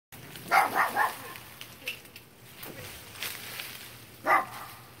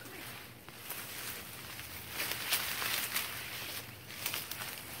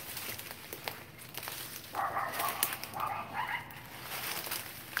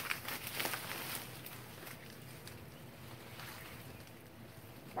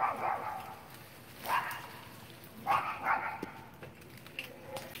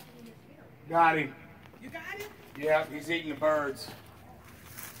Got him. You got him? Yeah, he's eating the birds.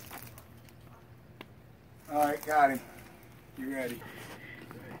 All right, got him. You ready?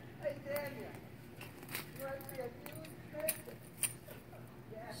 Hey, Daniel. You want to see a huge snake?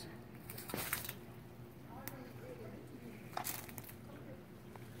 Yes.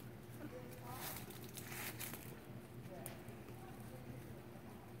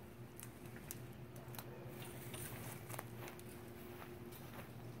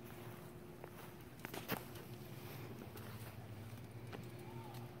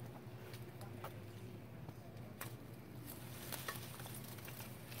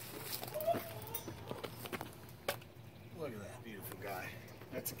 Look at that beautiful guy.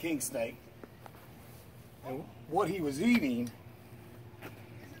 That's a king snake. And what he was eating,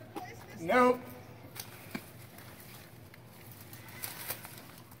 nope.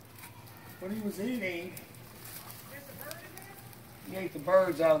 What he was eating, he ate the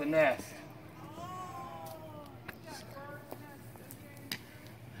birds out of the nest.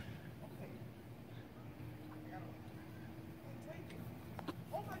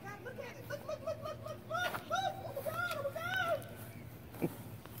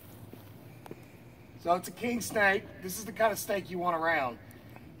 So it's a king snake. This is the kind of snake you want around.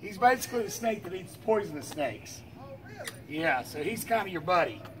 He's basically the snake that eats poisonous snakes. Oh, really? Yeah, so he's kind of your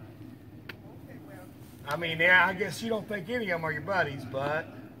buddy. Okay, well. I mean, yeah, I guess you don't think any of them are your buddies, but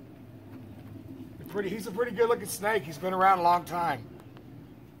he's a pretty good looking snake. He's been around a long time.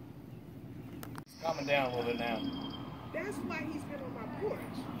 He's calming down a little bit now. That's why he's been on my porch.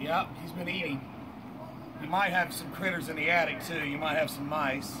 Yep, he's been eating. You might have some critters in the attic too. You might have some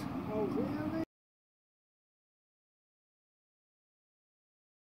mice. Oh, really?